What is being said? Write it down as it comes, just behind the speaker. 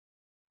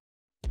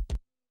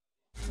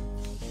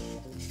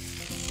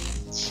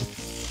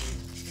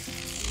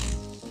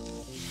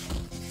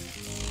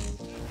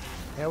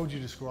How would you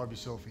describe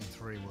yourself in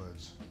 3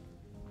 words?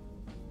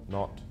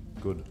 Not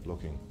good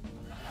looking.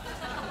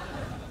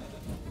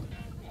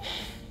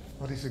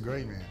 I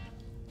disagree, man.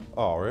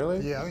 Oh, really?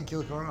 Yeah, I think you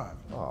look alright.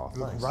 Oh,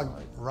 You look thanks,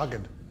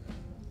 rugged.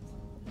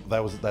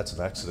 That's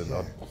an accident.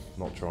 Yeah. I'm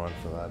not trying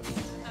for that.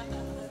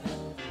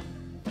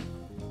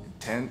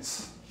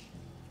 Intense.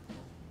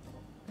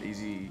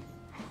 Easy.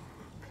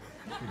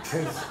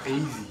 Intense,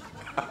 easy.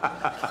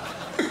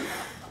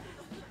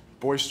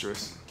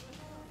 Boisterous.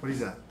 What is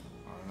that? I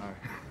don't know.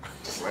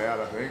 Just loud,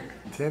 I think.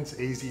 Intense,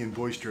 easy, and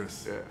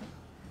boisterous. Yeah.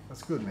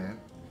 That's good, man.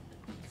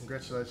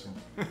 Congratulations.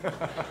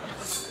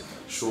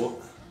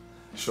 Short,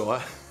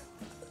 shy,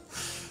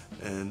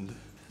 and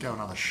Go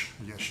another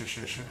yeah,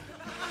 Shellfish.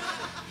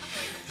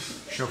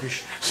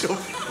 short.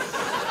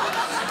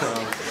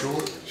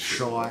 Short,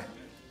 shy.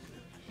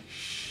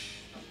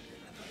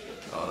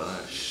 I don't know.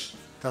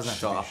 Doesn't have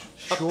Sharp. to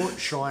be short,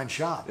 shy, and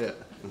sharp. Yeah.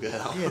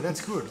 Yeah. Yeah,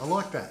 that's good. I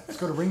like that. It's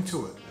got a ring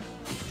to it.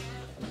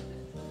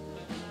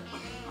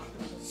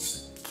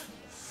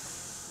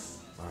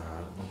 I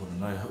wouldn't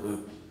know.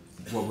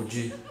 What would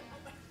you?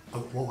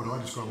 What would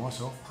I describe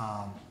myself?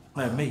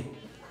 No, me.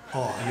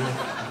 Oh,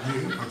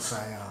 you? I'd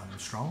say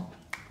strong.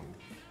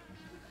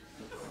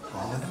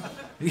 Violent.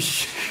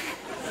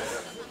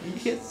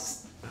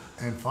 Yes.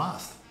 And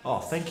fast. Oh,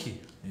 thank you.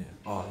 Yeah.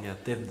 Oh, yeah,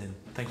 them then.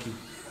 Thank you.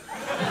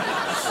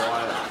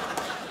 Quiet.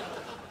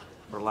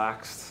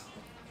 Relaxed.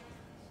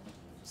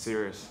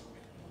 Serious.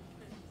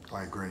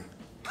 I agree.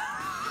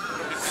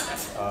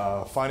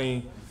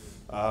 Funny,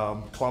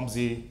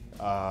 clumsy,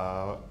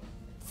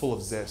 full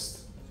of zest.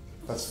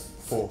 That's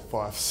 4,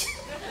 5,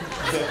 6.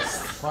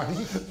 Zest.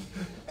 Funny,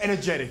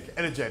 Energetic.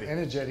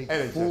 energetic,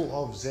 full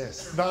of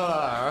zest.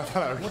 No.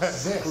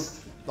 What's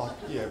zest? Like,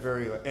 yeah,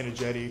 very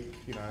energetic,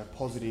 you know,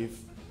 positive.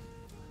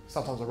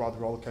 Sometimes I ride the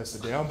roller coaster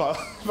down, but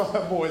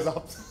I'm always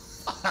up.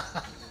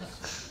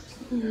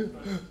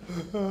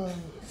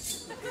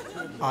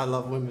 I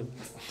love women.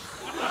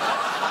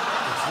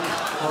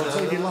 So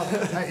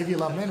if you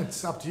love men,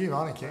 it's up to you.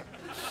 I don't care.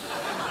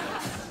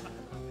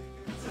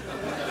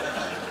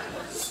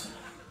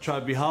 Try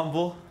to be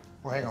humble.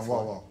 Well, hang on.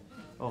 Whoa.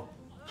 Oh,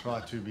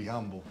 Try to be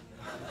humble.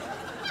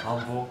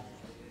 humble,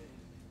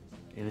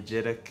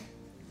 energetic,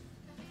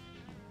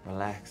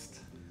 relaxed.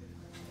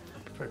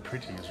 Very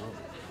pretty as well.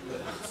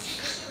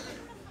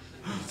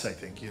 You'd say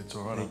thank you. It's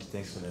all right. Thank you,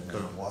 thanks for that.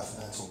 Got a wife,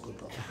 and that's all good,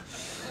 brother.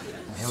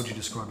 And how would you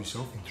describe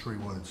yourself in 3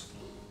 words?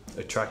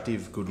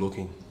 Attractive, good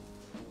looking.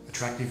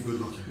 Attractive, good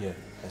looking. Yeah.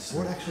 That's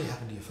What actually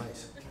happened to your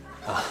face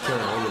Oh,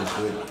 Kelly Morgan's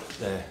good.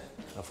 Yeah.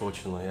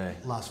 Unfortunately, yeah.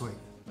 last week?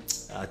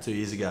 2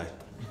 years ago.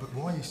 But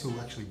why are you still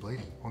actually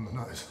bleeding on the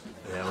nose?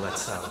 Yeah. Well,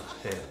 that's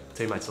yeah.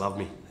 Teammates love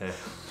me. Yeah.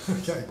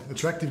 Okay,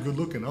 attractive, good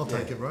looking. I'll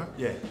take it, bro.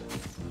 Yeah.